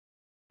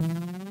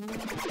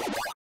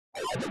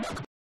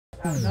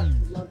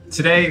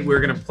Today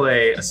we're gonna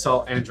play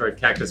Assault Android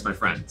Cactus, my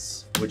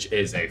friends, which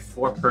is a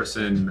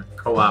 4-person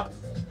co-op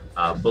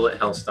bullet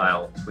hell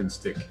style twin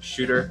stick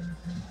shooter.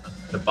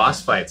 The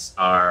boss fights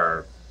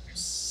are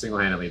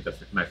single-handedly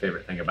my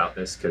favorite thing about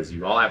this because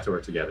you all have to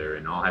work together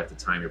and all have to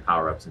time your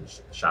power-ups and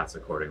shots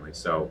accordingly.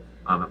 So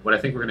what I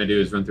think we're gonna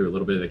do is run through a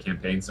little bit of the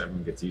campaign so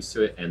everyone gets used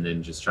to it, and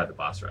then just try the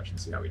boss rush and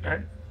see how we do.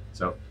 Right.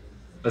 So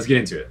let's get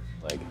into it.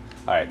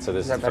 All right, so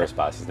this is the first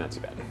boss. It's not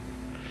too bad.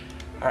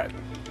 All right.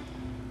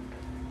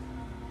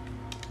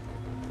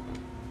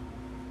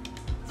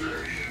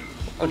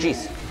 Oh,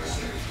 jeez.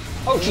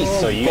 Oh, jeez.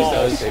 So use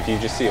those. If you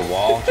just see a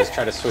wall, just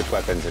try to switch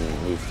weapons and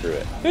move through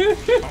it.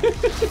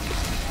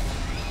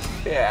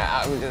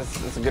 Yeah,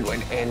 that's a good way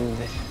to end.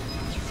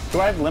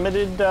 Do I have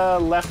limited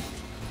left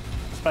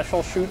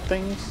special shoot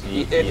things?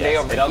 Yes.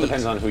 It all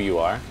depends on who you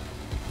are.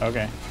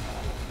 Okay.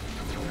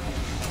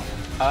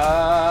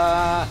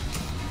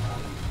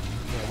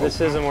 This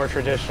is a more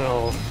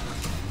traditional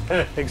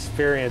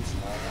experience.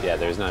 Yeah,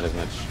 there's not as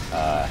much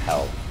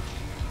hell.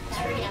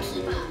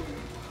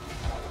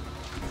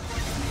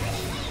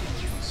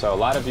 So a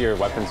lot of your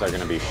weapons are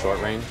going to be short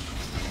range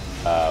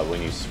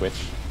when you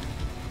switch.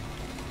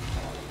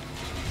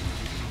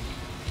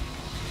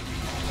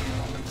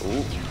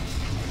 Ooh.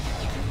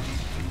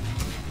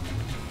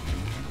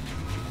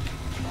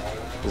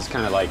 This is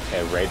kind of like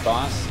a raid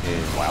boss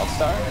in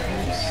WildStar.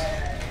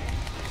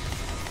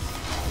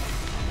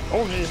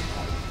 Oh, geez.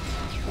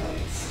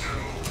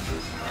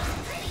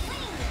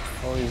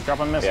 Oh, he's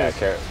dropping missiles. Yeah,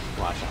 carrot.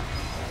 Watch out.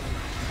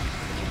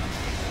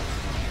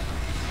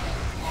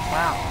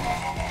 Wow.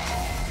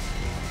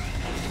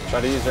 Try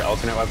to use their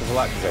alternate weapons a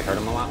lot because they hurt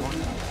them a lot more.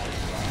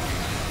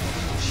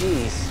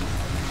 Jeez.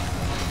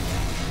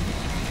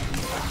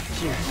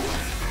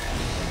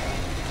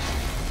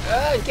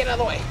 Get out of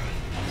the way.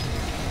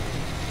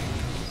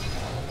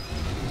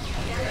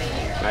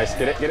 Nice,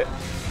 get it, get it.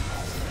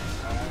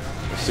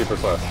 We're super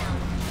close.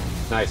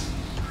 Nice.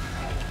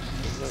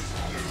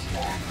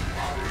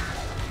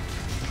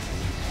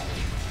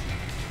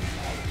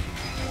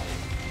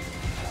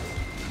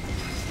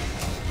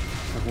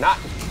 Not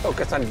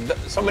focus on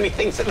so many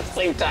things at the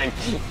same time.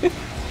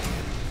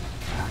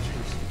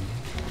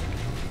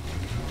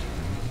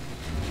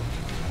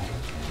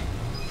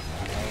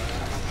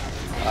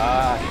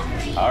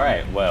 All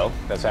right, well,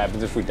 that's what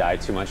happens if we die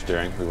too much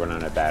during we run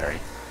out of battery.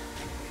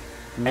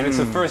 And it's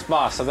the first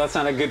boss, so that's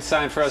not a good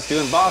sign for us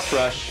doing boss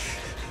rush.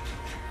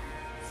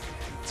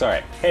 It's all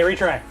right. Hey,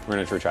 retry. We're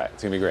gonna retry it.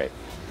 It's gonna be great.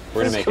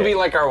 We're gonna make it. This could be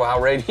like our WoW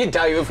raid. You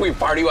die if we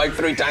party like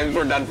 3 times,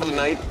 we're done for the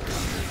night.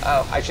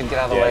 Oh, I should get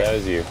out of the way. Yeah, that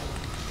was you.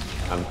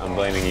 I'm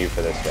blaming you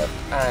for this, Jeff.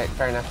 All right,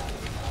 fair enough.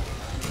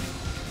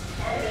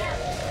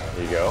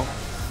 There you go.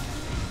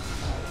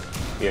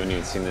 We haven't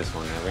even seen this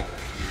one, have we?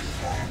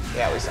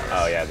 Yeah, we saw this.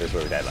 Oh yeah, this is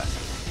where we died last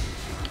time.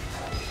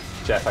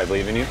 Jeff, I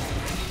believe in you.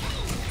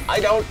 I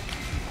don't.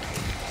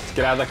 Let's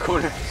get out of that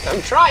corner.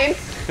 I'm trying.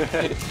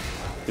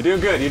 You're doing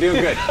good, you're doing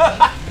good.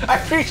 I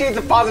appreciate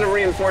the positive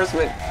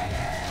reinforcement.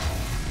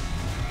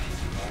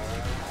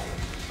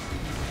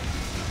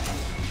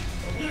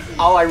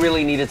 All I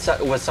really needed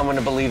was someone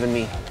to believe in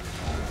me.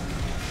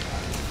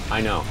 I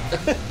know.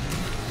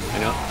 I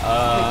know.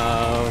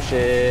 Oh,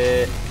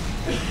 shit.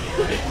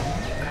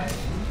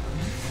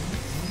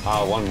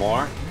 Oh, one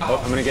more? Oh,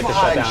 I'm gonna get the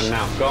shutdown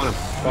now. Go on him.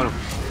 Go on him.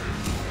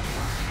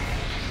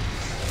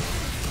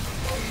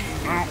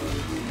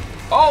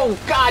 Oh,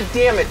 god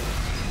damn it.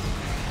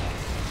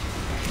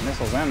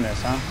 Missiles in this,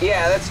 huh?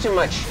 Yeah, that's too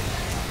much.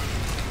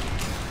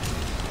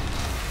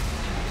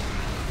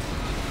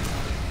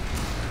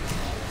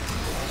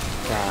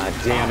 God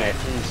damn it.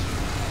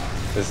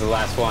 This is the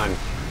last one.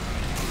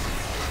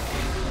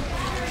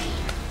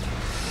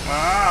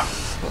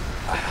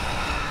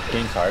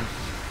 Game's hard.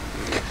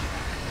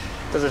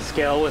 Does it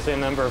scale with the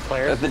number of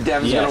players? The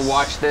devs gonna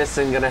watch this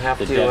and gonna have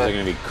the to. The devs are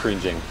gonna be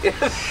cringing.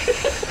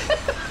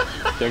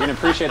 They're gonna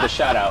appreciate the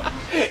shout out,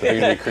 but they're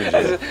gonna be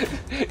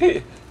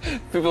cringing.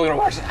 People are gonna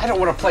watch it. I don't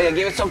want to play a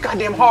game. It's so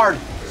goddamn hard.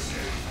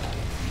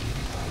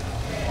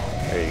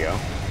 There you go.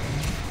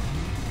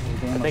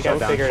 I think I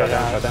figured it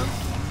out. Shut down.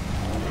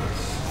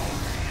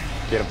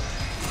 Get him.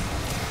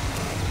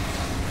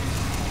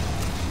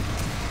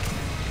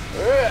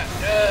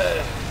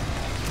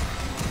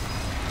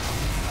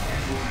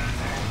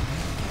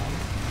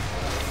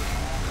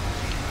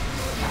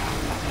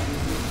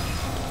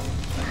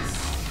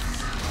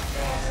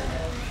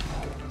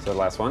 So the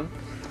last one?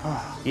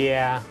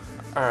 Yeah.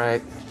 All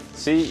right.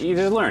 See, you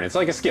just learn. It's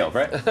like a skill,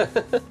 right?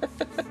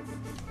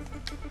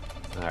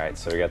 All right,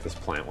 so we got this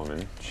plant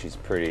woman. She's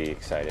pretty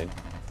excited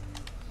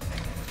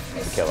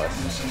to kill us.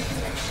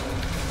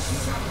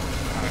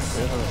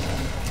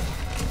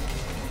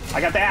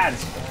 I got the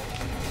ads.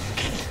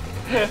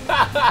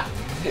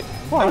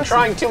 Well, I'm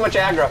trying too much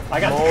aggro. I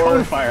got the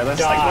cone fire.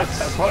 That's like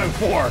that's what I'm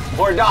for.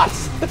 More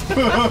dots.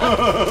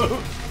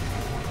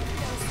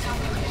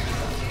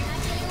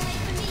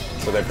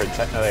 So they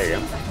protect. Oh, there you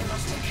go.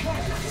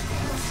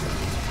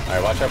 All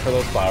right, watch out for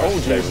those flowers. Oh,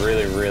 they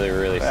really, really,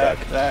 really suck.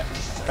 That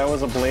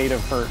was a blade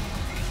of hurt.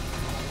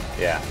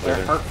 Yeah, They're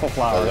those hurtful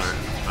flowers.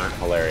 aren't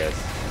hilarious.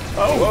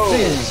 Oh,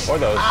 jeez. Or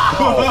those.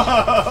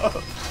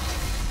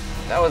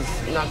 That was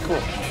not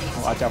cool.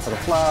 Watch out for the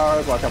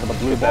flowers. Watch out for the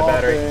blue Get that ball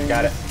battery. thing.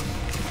 Got it.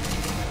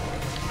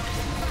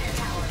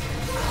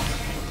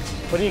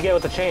 What do you get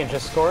with the change?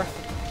 Just score?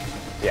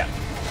 Yeah.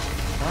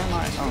 Where am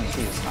I? Oh,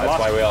 jeez. That's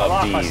why we all have I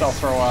lost Ds. myself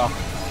for a while.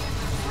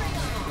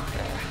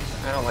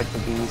 I don't like the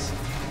bees.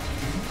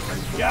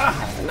 Yeah.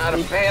 I'm not a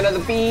fan of the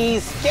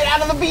bees. Get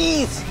out of the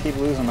bees! Keep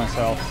losing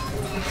myself.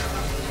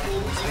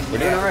 We're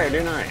doing all right. We're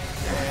doing all right.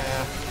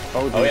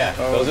 Oh, geez. Oh yeah,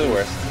 those are the geez.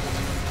 worst.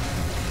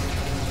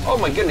 Oh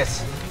my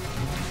goodness.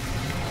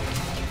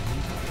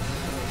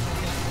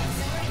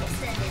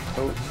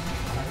 Oh.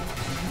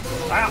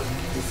 Ow.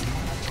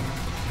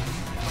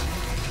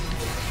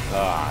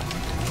 Ah,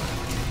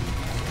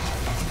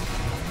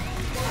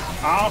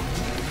 Ow.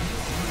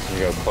 we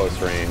go close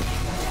range.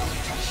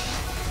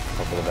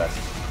 Hope for the best.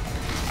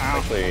 Ow.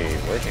 Actually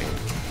working.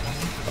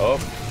 Oh,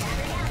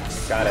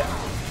 got it.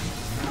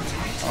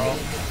 Oh,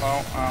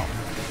 oh, oh.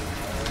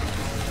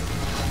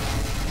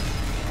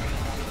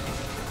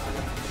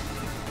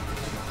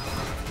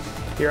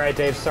 You're right,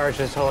 Dave. Starch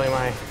is totally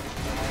my.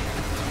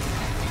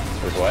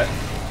 With what?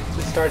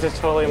 Starch is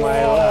totally my.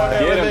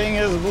 Everything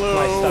is blue.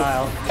 My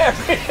style.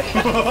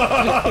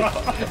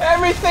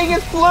 Everything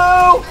is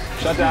blue!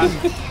 Shut down.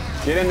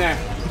 Get in there.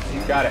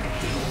 Got it.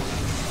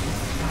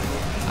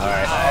 All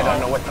right. I don't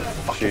know what the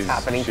fuck is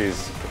happening.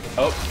 She's.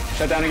 Oh,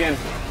 shut down again.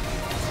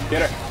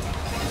 Get her.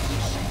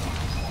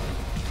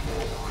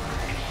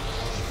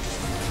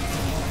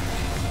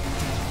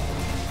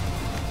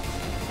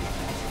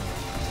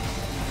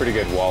 Pretty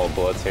good wall of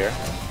bullets here.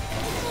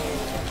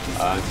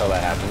 Until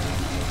that happens.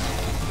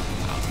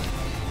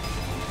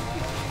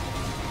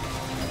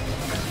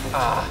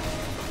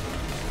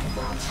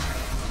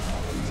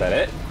 Is that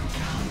it?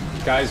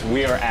 Guys,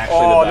 we are actually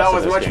the best that at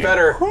was this much game.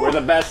 better. We're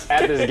the best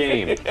at this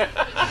game.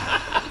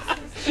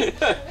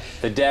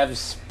 The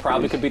devs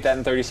probably could beat that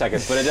in 30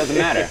 seconds, but it doesn't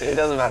matter. It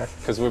doesn't matter.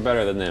 Because we're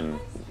better than them.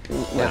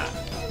 Yeah.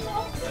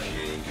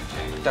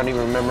 Don't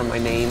even remember my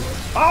name.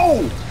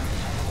 Oh!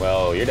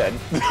 Well, you're dead.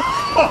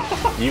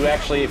 You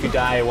actually, if you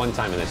die one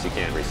time in this, you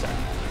can't restart.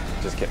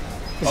 Just kidding.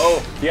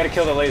 Oh, you gotta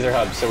kill the laser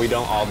hub so we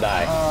don't all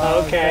die.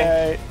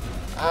 Okay.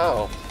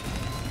 Oh.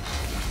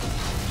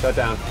 Shut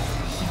down.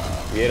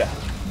 Get it.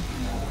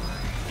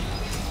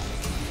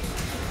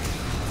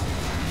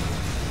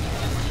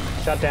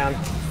 Shut down.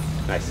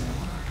 Nice.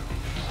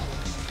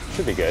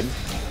 Should be good.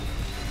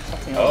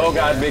 Oh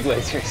god, big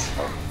lasers.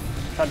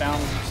 Shut down.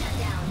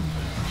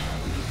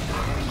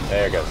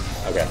 There it goes.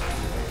 Okay.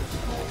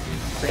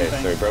 Okay,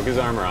 thing. so he broke his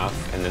armor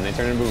off, and then they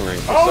turned into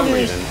boomerangs for Oh, some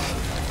geez. reason.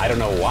 I don't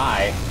know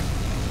why.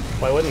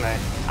 Why wouldn't they?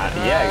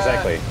 Yeah,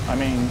 exactly. I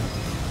mean,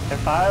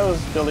 if I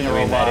was building a I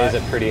mean, robot, that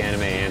is a pretty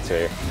anime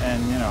answer.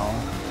 and you know,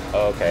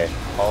 Oh, okay.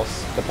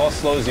 Pulse. The pulse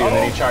slows you, and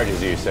then he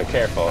charges you, so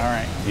careful. All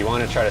right. You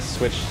want to try to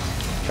switch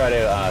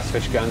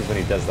guns when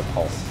he does the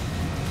pulse.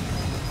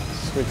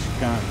 switch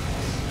gun.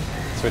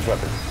 Switch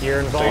weapons.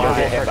 You're So you involved don't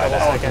get for hit a by couple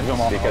that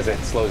seconds. because it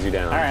slows you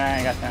down. All right,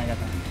 I got that. I got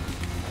that.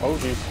 Oh,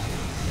 jeez.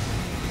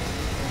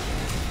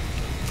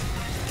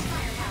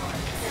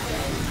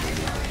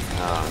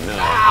 Oh no.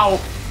 Ow!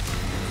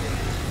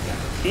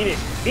 Eat it.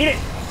 Eat it.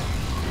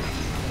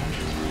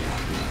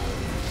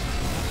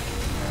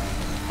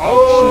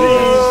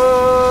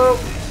 Oh!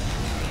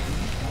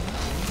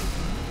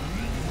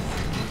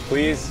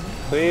 Please,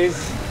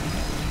 please.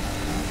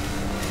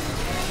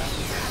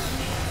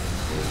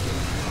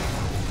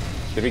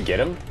 Did we get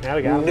him? Now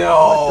we got him.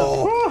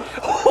 No!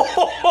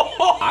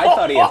 I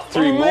thought he had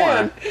 3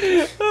 man.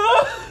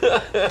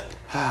 more.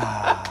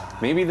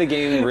 Maybe the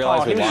game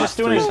realized he we was lost just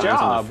doing 3 his times on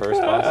job. the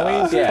first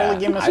boss. He's totally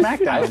giving a I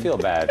smackdown. feel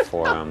bad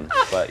for him,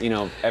 but you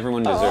know,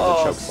 everyone deserves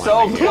Oh, a choke so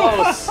slam.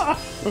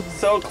 close!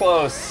 So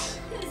close.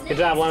 Good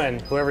job, Lemon.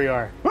 Whoever you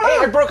are. Hey,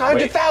 I broke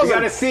Wait, you got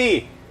 100,000! a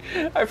C.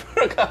 I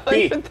broke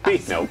B.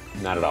 100,000. Nope,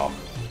 not at all.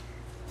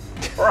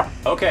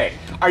 Okay,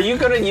 Are you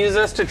gonna use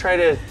us to try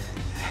to...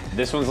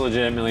 this one's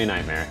legitimately a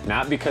nightmare.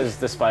 Not because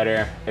the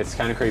spider, it's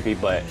kind of creepy,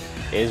 but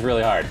it is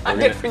really hard. I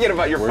did forget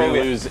about your We're gonna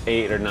phobia. lose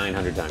 800 or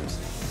 900 times.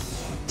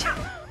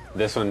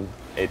 This one,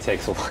 it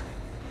takes a while.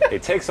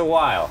 It takes a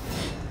while.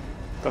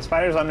 The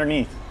spider's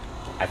underneath.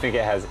 I think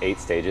it has 8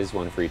 stages,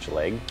 1 for each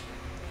leg.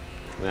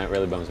 And that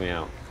really bums me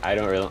out. I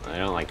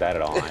don't like that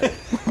at all.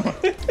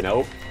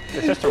 Nope.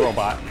 It's just a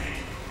robot.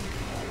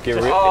 If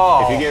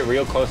you get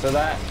real close to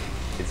that,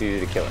 it's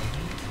easy to kill it.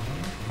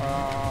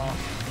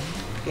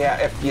 Yeah,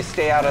 if you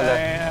stay out of the...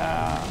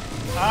 Yeah.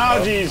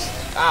 Oh, jeez.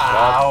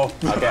 Ow!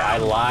 Okay, I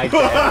lied to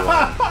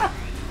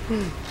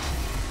everyone.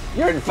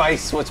 Your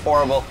advice was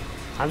horrible.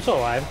 I'm still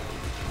alive.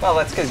 Well,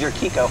 that's because you're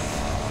Kiko.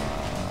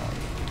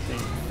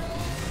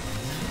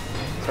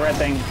 It's a red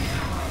thing.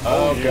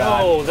 Oh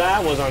god. Oh,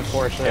 that was It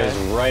unfortunate. was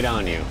right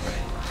on you.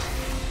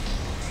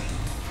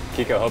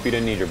 Kiko, hope you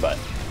didn't need your butt.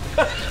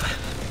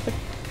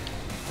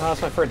 Oh,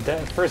 that's my first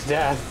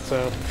death,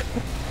 so.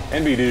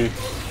 NBD.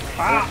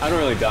 I don't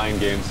really die in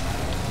games.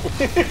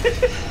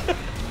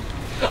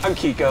 I'm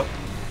Kiko.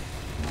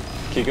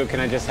 Kiko, can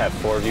I just have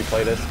 4 of you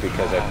play this?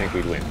 Because I think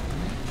we'd win.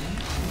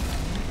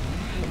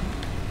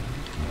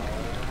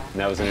 And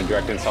that was an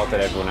indirect insult at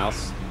everyone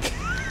else.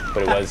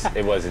 But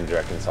it was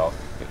indirect insult.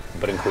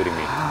 But including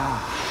me.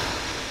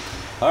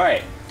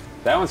 Alright.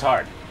 That one's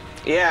hard.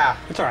 Yeah.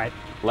 It's all right.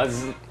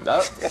 Let's...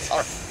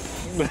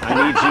 I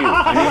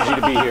need you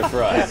to be here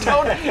for us.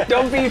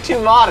 Don't be too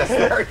modest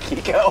there,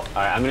 Kiko.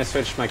 Alright, I'm going to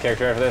switch my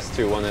character after this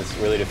to one that's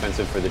really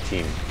defensive for the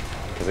team.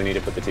 Because I need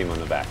to put the team on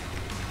the back.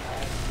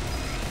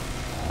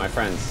 My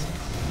friends,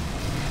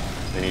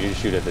 I need you to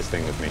shoot at this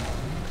thing with me.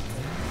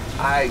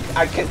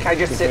 Can I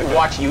just sit and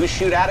watch you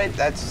shoot at it?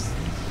 That's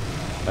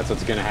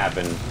what's going to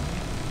happen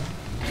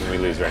when we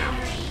lose right now.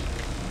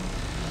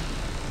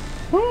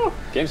 Woo.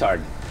 Game's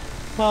hard.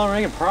 Well, we're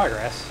making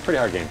progress. Pretty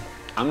hard game.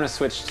 I'm going to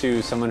switch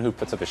to someone who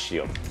puts up a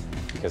shield.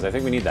 Because I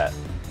think we need that.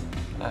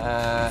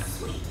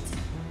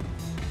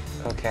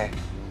 okay.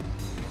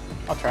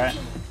 I'll try it.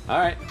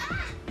 Alright.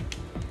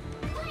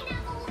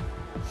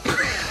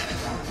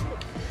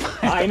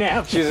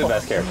 Pineapple. She's the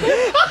best character.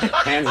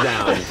 Hands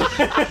down.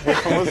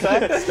 What was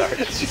that?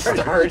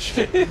 Starch.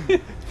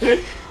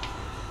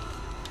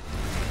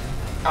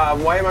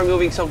 Why am I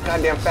moving so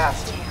goddamn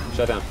fast?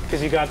 Shut down.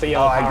 Because you got the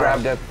yellow power. I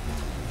grabbed a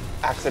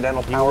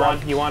accidental power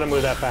up. You want to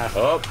move that fast.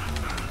 Oh.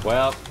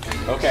 Well,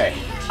 okay.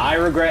 I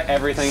regret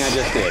everything I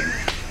just did.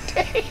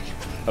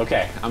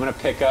 Okay, I'm going to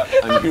pick up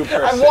a new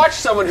person. I've watched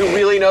someone who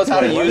really knows how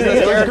to use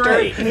this character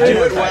great. do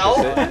it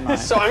well,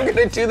 so I'm going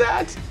to do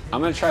that. I'm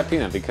going to try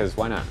Peanut because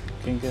why not?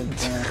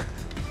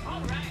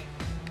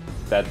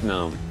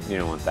 No, you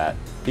don't want that.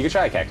 You can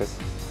try a Cactus.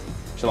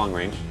 It's a long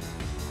range.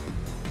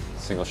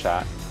 Single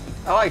shot.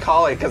 I like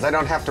Holly because I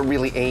don't have to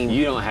really aim.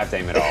 You don't have to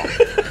aim at all.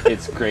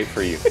 It's great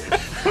for you.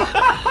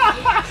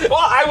 Well,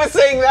 I was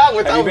saying that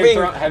without being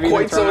have you been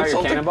quite so throwing out your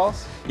insulting.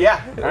 cannonballs?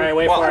 Yeah. All right,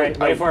 wait for it.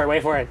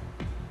 Wait for it.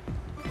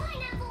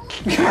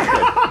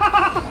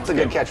 It's a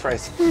good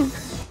catchphrase.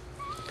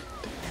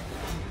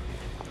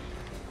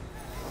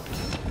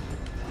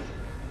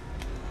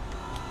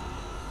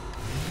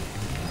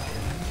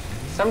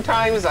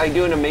 Sometimes I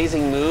do an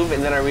amazing move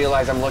and then I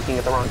realize I'm looking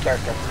at the wrong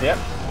character. Yep.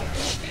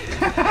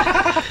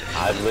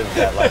 I've lived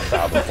that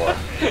lifestyle before.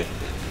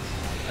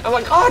 I'm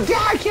like, oh,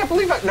 yeah, I can't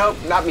believe it. Nope,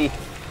 not me.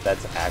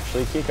 That's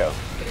actually Kiko.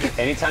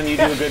 Anytime you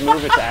do a good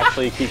move, it's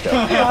actually Kiko.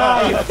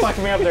 You fucked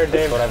me up there,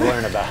 Dave. That's what I've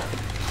learned about.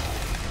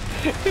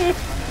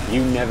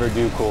 You never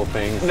do cool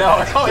things. No,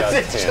 it's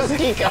just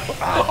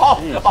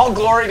Kiko. All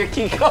glory to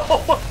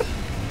Kiko.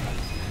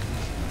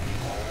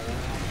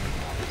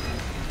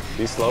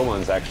 These slow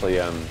ones actually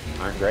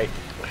aren't great.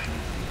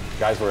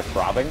 Guys were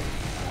throbbing.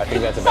 I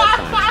think that's a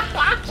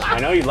bad sign. I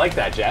know you'd like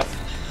that, Jeff.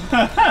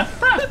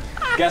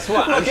 Guess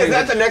what? Look, is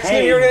that the next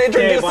thing you're going to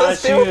introduce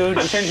us to?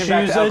 I'm changing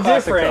back Choose to a El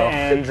different Clasico.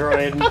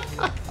 android.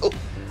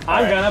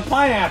 I'm gonna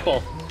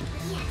pineapple.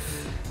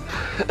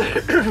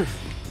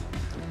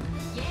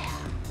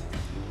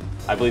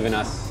 I believe in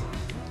us.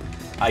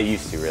 I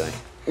used to, really.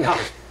 No.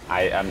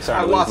 I'm sorry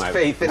I to lose lost my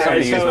faith in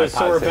sorry to everything. use my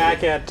So we're positivity.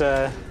 back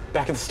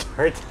at the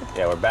start.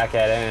 Yeah, we're back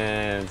at it,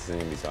 and it's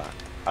gonna be so hot.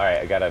 All right,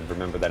 I gotta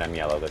remember that I'm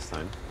yellow this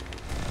time.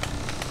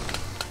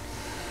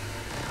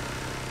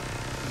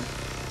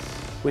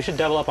 We should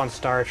double up on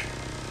starch.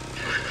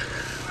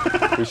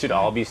 We should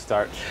all be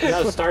starch.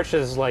 No, starch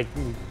is like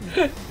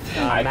I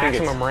think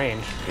maximum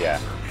range. Yeah,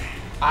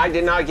 I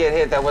did not get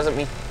hit. That wasn't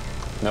me.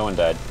 no one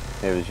died.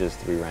 It was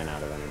just we ran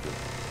out of energy.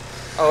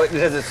 Oh,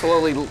 does it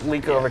slowly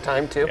leak over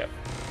time, too? Yep.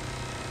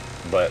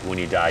 But when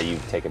you die, you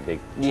take a big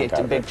chunk Yeah, it's out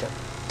a of big it. chunk.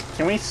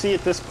 Can we see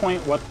at this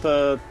point what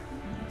the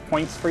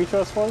points for each of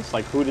us was?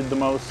 Like who did the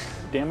most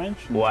damage?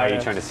 Why are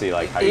you trying to see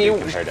like how you do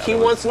compared to He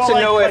other wants ones? to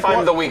Well, know like if I'm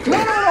what- the weak No,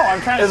 link.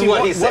 I'm trying to Is see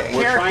what he's saying.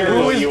 We're trying to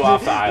who vote is you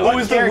off the island. Who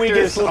is the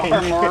weakest or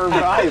link? more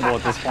valuable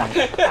at this point?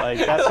 Like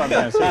that's what I'm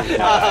trying to see.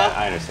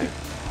 I understand.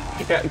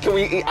 Yeah, can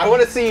we? I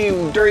want to see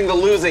during the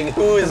losing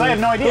who is I have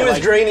no idea, who is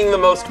like- draining the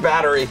most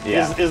battery.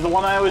 Yeah. Is the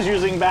one I was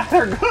using bad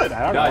or good?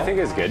 I don't No, know. I think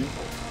it's good.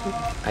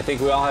 I think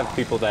we all have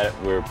people that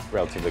we're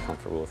relatively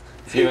comfortable with.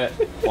 Let's give it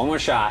one more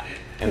shot,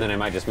 and then I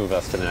might just move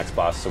us to the next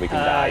boss so we can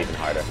die even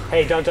harder.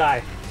 Hey, don't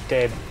die,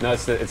 Dabe. No,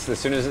 it's as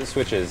soon as it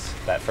switches,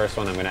 that first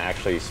one I'm going to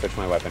actually switch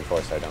my weapon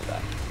for so I don't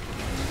die.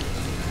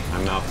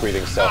 I'm mouth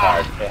breathing so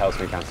hard, it helps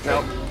me concentrate.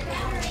 Nope.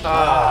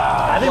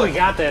 I think we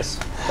got this.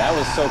 That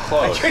was so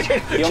close. He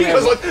only Kiko's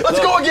has- like, let's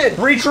go again.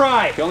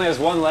 Retry. He only has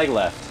one leg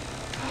left.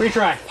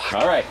 Retry.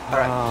 All right. All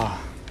right.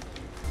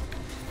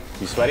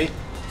 You sweaty?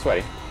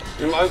 Sweaty.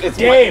 It's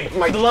Gabe,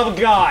 my for the love of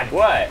God.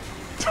 What?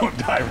 Don't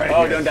die right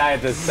Oh, here. don't die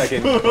at the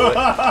second bullet.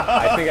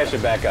 I think I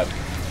should back up.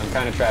 I'm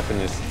kind of trapped in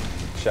this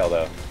shell,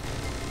 though.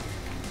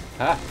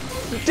 Huh?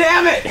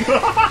 Damn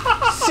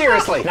it!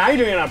 Seriously. Now you're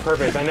doing it on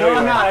purpose. I know No, you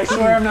I'm are. not. I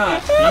swear I'm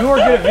not. You are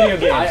good at video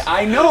games.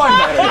 I know I'm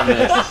better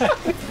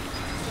than this.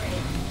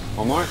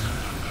 One more.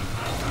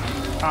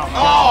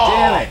 Oh,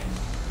 Damn it.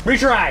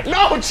 Retry.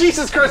 no!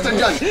 Jesus Christ! I'm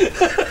done.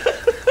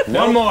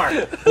 One more.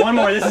 One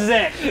more. This is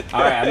it.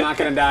 All right, I'm not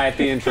going to die at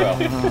the intro.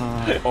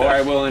 Or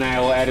I will, and I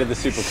will edit the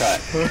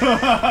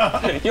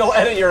supercut. You'll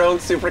edit your own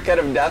supercut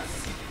of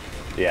deaths.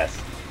 Yes.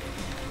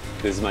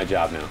 This is my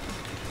job now.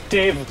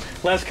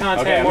 Dave, less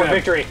content, Okay, more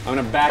victory. I'm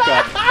gonna back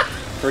up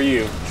for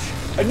you.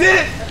 I did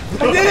it!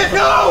 I did it!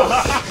 No!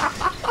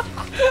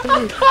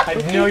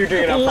 I know you're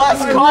doing it on Less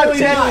purpose.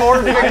 content, more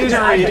I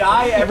victory.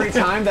 die every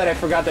time that I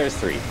forgot there's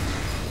 3.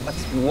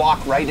 Let's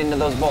walk right into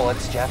those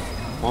bullets, Jeff.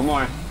 One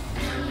more.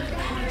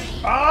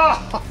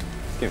 Ah!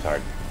 This game's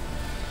hard.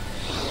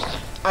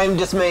 I'm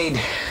dismayed.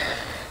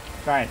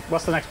 Alright,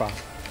 what's the next boss?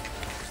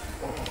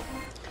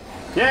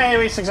 Yay,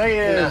 we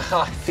succeeded!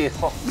 I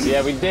feel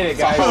Yeah, we did it,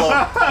 guys.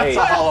 Hey,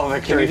 hollow can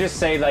victory. you just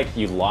say like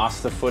you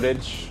lost the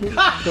footage?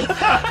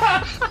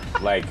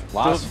 Like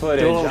lost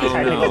footage. do a little Oh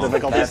technical no,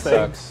 difficulty that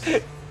thing.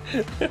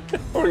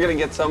 sucks. We're gonna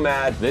get so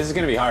mad. This is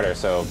gonna be harder,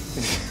 so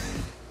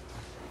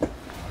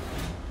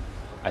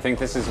I think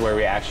this is where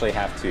we actually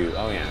have to.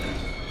 Oh yeah,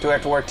 Do we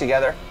have to work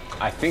together?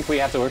 I think we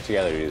have to work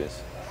together to do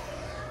this.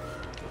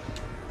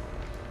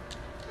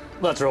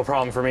 That's a real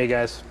problem for me,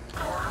 guys.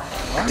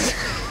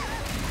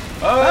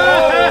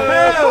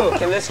 Oh!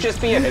 Can this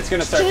just be a... It's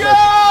gonna start.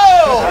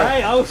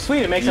 Alright, oh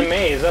sweet, it makes a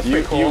maze. That's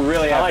pretty cool. You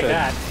really I have like to.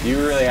 that. You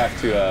really have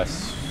to.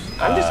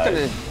 I'm just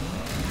gonna...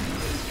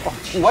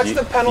 What's you-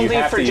 the penalty you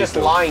have for to use just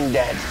the- lying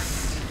dead?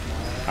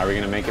 Are we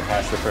gonna make it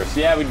past the first?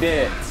 Yeah, we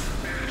did it.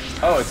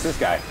 Oh, it's this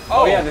guy.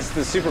 Oh. Oh yeah, this is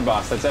the super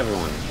boss. That's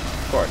everyone.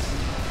 Of course.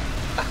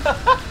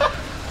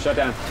 Shut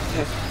down.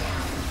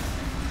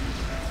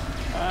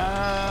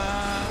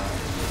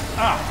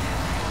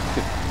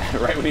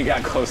 Right when you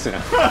got close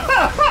enough.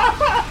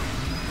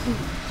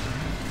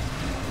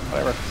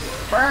 Whatever.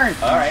 Burn!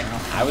 All right,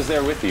 I was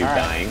there with you, All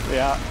right. dying.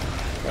 Yeah.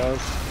 It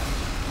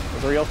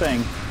was a real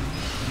thing.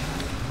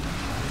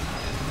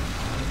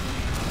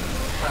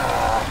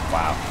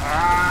 Wow.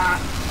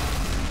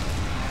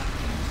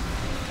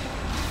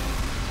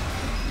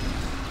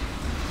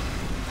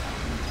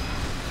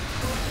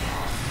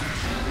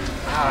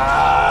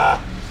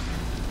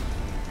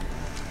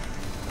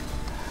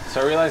 So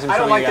I realize I'm I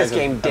don't showing like you guys this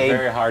game, a Dave.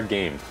 very hard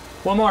game.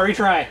 One more,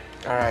 retry.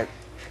 All right.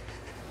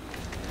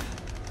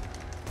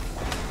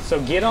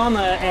 So get on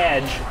the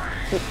edge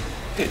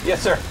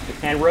Yes, sir.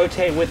 and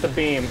rotate with the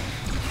beam.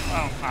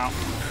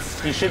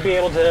 Oh, You should be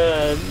able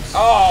to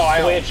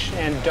switch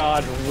and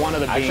dodge one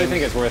of the I beams. actually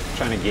think it's worth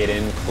trying to get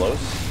in close.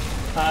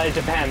 It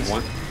depends.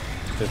 One,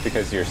 just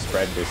because your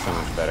spread is so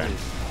much better.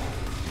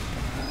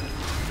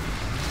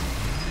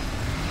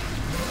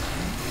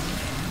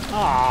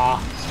 Aw,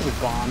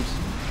 stupid bombs.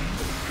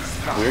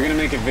 We're gonna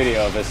make a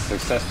video of us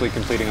successfully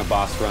completing a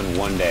boss run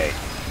one day.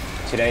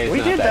 Today is we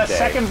not did that the day.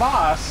 second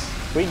boss.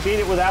 We beat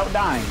it without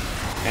dying.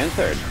 And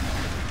third.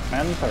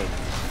 And third.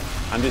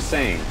 I'm just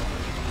saying.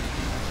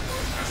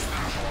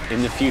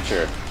 In the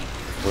future,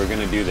 we're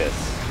gonna do this.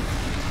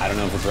 I don't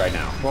know if it's right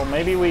now. Well,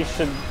 maybe we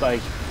should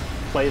like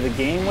play the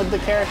game with the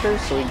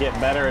characters so we get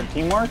better at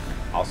teamwork.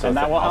 Also, And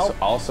that will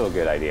help? also a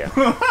good idea.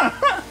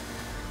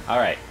 All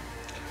right.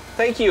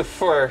 Thank you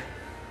for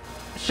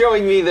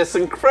showing me this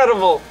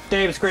incredible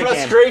Dave's great game.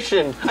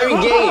 frustration. I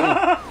mean,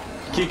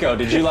 game. Kiko,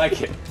 did you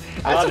like it?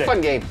 It's loved a it.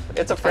 fun game.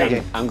 It's a fun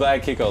game. I'm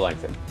glad Kiko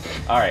liked it.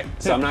 All right,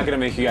 so I'm not gonna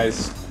make you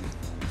guys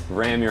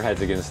ram your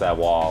heads against that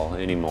wall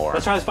anymore.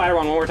 Let's try the spider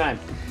one more time.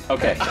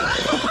 Okay.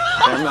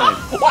 Never mind.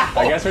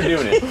 I guess we're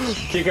doing it.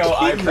 Kiko,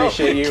 I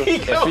appreciate you.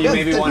 Kiko If you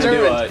maybe is want to do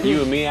determined.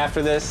 you and me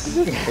after this,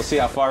 we'll see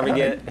how far we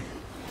get.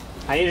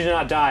 I need you to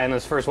not die in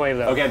this first wave,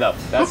 though. Okay, though.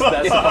 That's the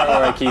part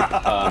where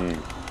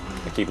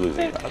I keep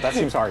losing. That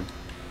seems hard.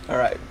 All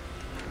right.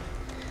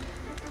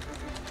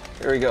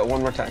 Here we go.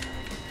 One more time.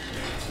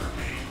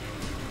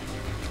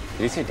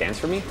 Did he say dance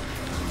for me? I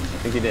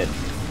think he did.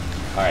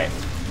 All right.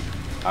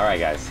 All right,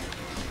 guys.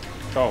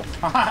 Go.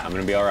 I'm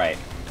gonna be all right.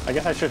 I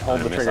guess I should I'm hold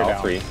gonna the miss trigger all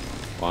down. 3.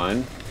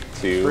 1,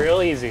 2,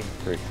 Real easy.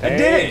 3. I There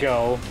did you it!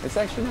 go. It's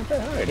actually not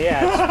that hard.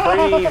 Yeah,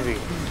 it's pretty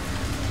easy.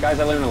 Guys,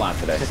 I learned a lot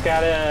today. Just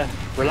gotta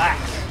relax.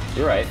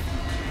 You're right.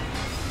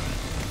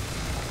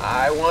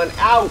 I want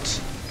out.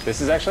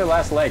 This is actually the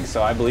last leg,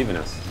 so I believe in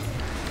us.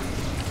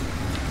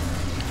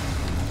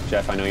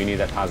 Jeff, I know you need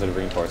that positive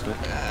reinforcement.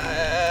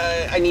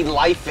 I need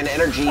life and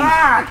energy.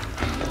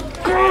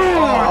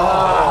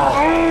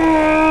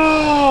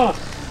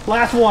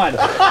 Last one.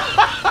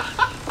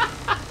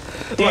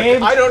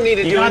 Dave, I don't need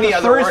to you do got any the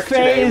other first work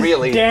today, phase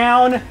really.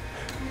 down.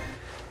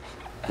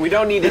 We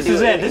don't need to This do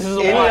is it. This is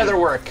the any one. other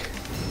work.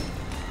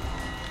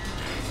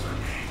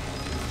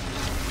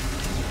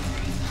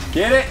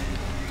 Get it?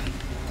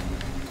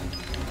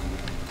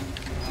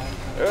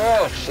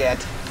 Oh, shit.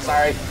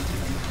 Sorry.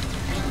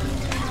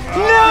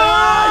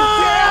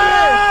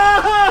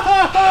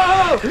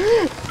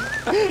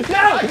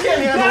 I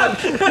can't handle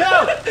it.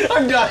 No,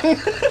 I'm done.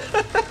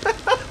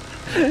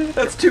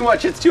 That's too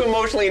much. It's too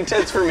emotionally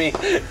intense for me.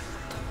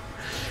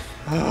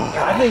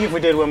 I think if we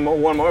did one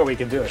more, we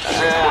could do it.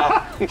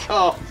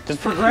 Oh,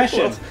 Just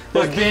progression.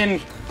 There's been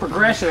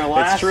progression in the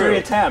last true. 3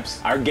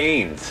 attempts. Our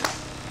gains.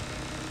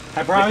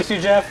 I promise you,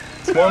 Jeff,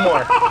 one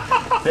more.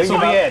 This will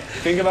be it.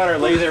 Think about our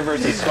laser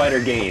versus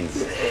spider gains.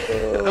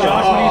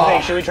 Josh, what do you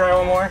think? Should we try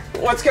one more?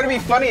 what's gonna be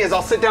funny is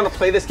I'll sit down to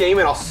play this game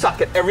and I'll suck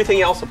at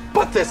everything else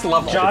but this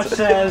level. Josh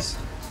says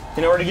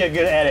In order to get a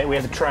good edit, we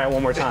have to try it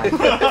one more time. And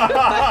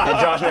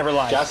Josh never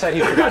lied. Josh said he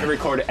forgot to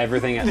record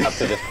everything up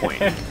to this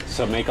point.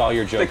 So make all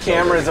your The jokes.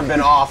 cameras have been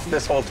off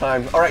this whole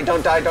time. All right,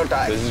 don't die, don't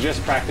die. This is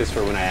just practice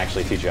for when I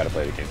actually teach you how to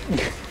play the game.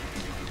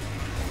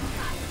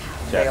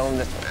 Failing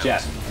this one.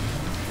 Jeff,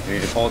 you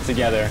need to pull it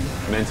together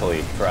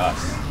mentally for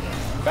us.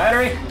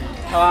 Battery!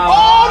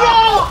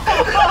 Oh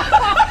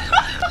no!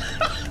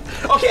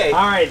 Okay.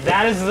 All right,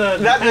 that is the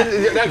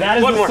that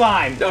is one the more.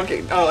 sign.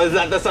 Okay. Oh, is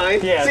that the sign?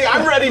 Yeah. See,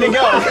 I'm ready to go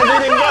because we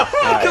didn't go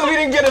because we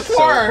didn't get as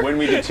far. So when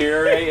we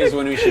deteriorate is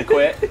when we should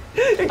quit.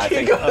 I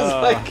think.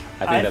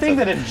 I think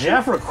that if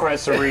Jeff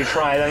requests a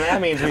retry, then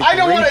that means we should I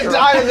don't want to retry.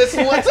 die in this.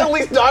 Let's at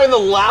least die in the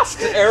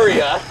last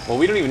area. Well,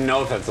 we don't even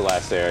know if that's the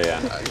last area.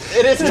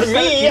 It is to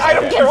me. I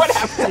don't care what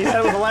happens. He said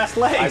it was the last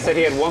leg. I said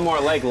he had one more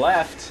leg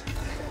left.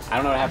 I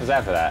don't know what happens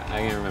after that. I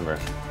can't remember.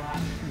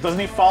 Doesn't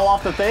he fall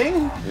off the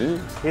thing?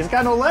 He's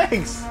got no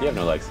legs. You have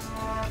no legs.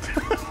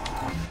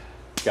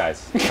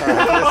 Guys. This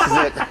is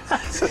it.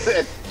 This is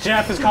it.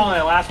 Jeff is calling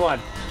it last one.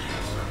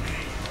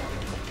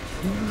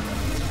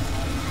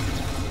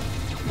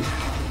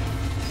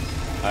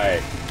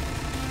 Alright.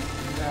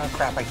 Oh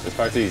crap! This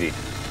part's easy.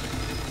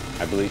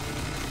 I believe.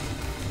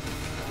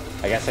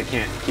 I guess I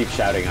can't keep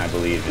shouting I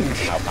believe and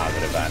how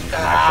positive I'm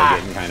actually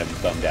getting kind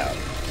of bummed out.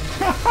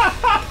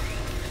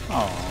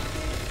 Oh.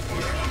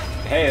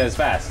 Hey, that's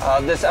fast.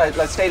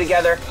 Let's stay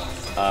together.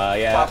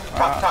 Yeah.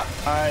 Top.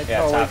 I Yeah,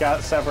 totally top.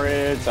 got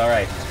separated. It's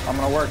alright. I'm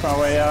gonna work my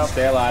way up.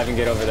 Stay alive and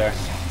get over there.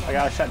 I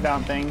got a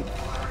shutdown thing.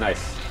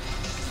 Nice.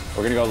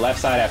 We're gonna go left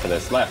side after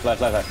this. Left.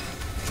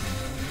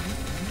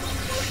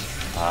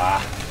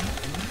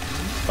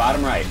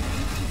 Bottom right.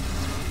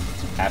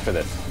 After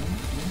this.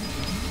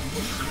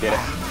 Get it.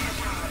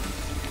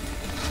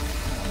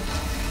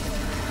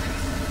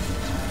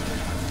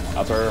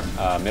 Upper,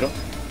 middle.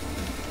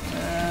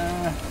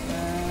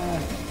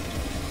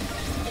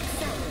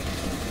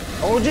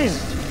 Oh, jeez.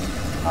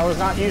 I was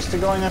not used to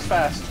going this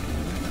fast.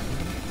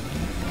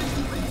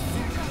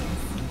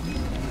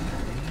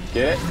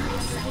 Get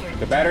it.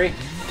 Good battery.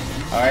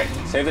 All right.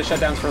 Save the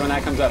shutdowns for when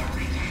that comes up.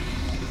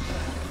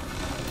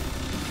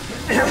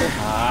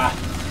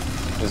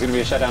 There's gonna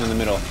be a shutdown in the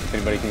middle. If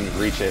anybody can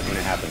reach it when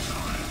it happens.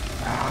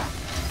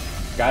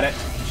 Got it.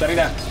 Shutting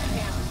down.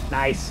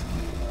 Nice.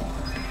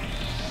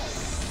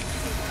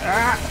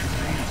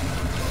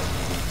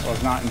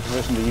 Was not in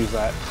position to use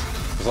that.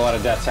 There's a lot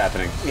of deaths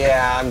happening.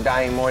 Yeah, I'm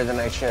dying more than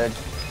I should.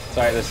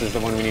 Sorry, this is the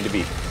one we need to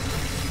beat.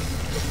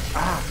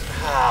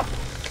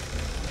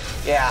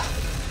 Yeah.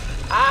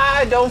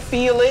 I don't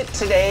feel it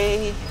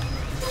today.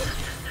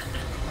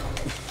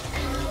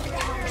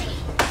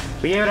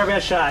 We gave it our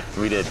best shot.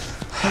 We did.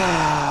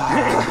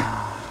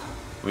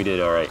 We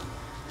did all right.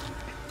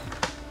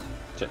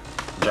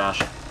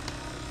 Josh.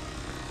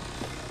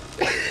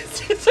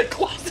 It's a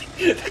closing.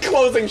 The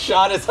closing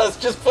shot is us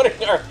just putting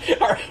our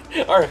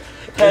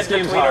heads game's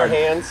between our hard.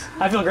 hands.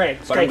 I feel great.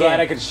 It's But great I'm glad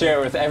game. I could share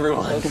it with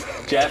everyone.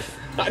 Jeff,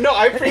 No,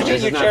 I appreciate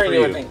This you is not sharing for it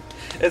you. with me.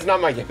 It's not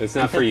my game. it's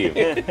not for you.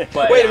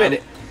 But Wait a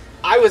minute.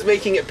 I was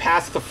making it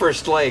past the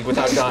first leg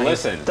without dying.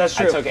 Listen, That's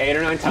true. I took 8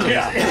 or 9 times and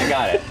I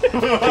got it.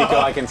 Kiko,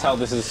 I can tell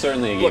this is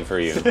certainly a game for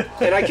you.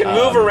 And I can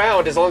move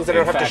around as long as I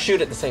don't in have to fact,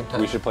 shoot at the same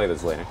time. We should play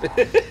this later. Eric,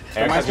 Reminds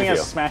how'd you me of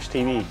feel? Smash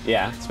TV.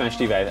 Yeah, Smash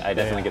TV, I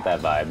definitely get that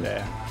vibe.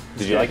 Yeah.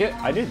 Did you like it?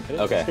 I did.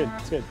 Okay. It's good.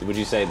 It's good. Would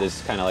you say this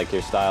is kind of like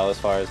your style as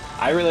far as...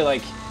 I really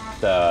like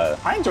the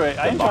I enjoy it.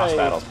 the boss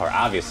battles part.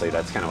 Obviously,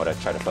 that's kind of what I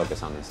try to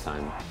focus on this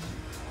time.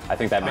 I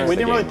think that makes We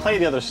the didn't game... really play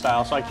the other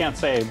style, so I can't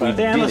say. But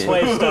The endless did.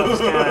 wave stuff is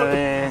kind of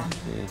eh.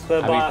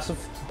 The I mean-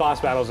 boss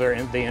battles are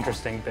the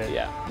interesting bit.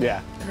 Yeah.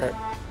 yeah.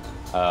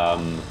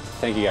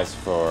 Thank you guys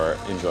for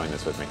enjoying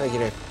this with me. Thank you,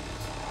 Dave.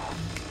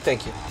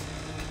 Thank you.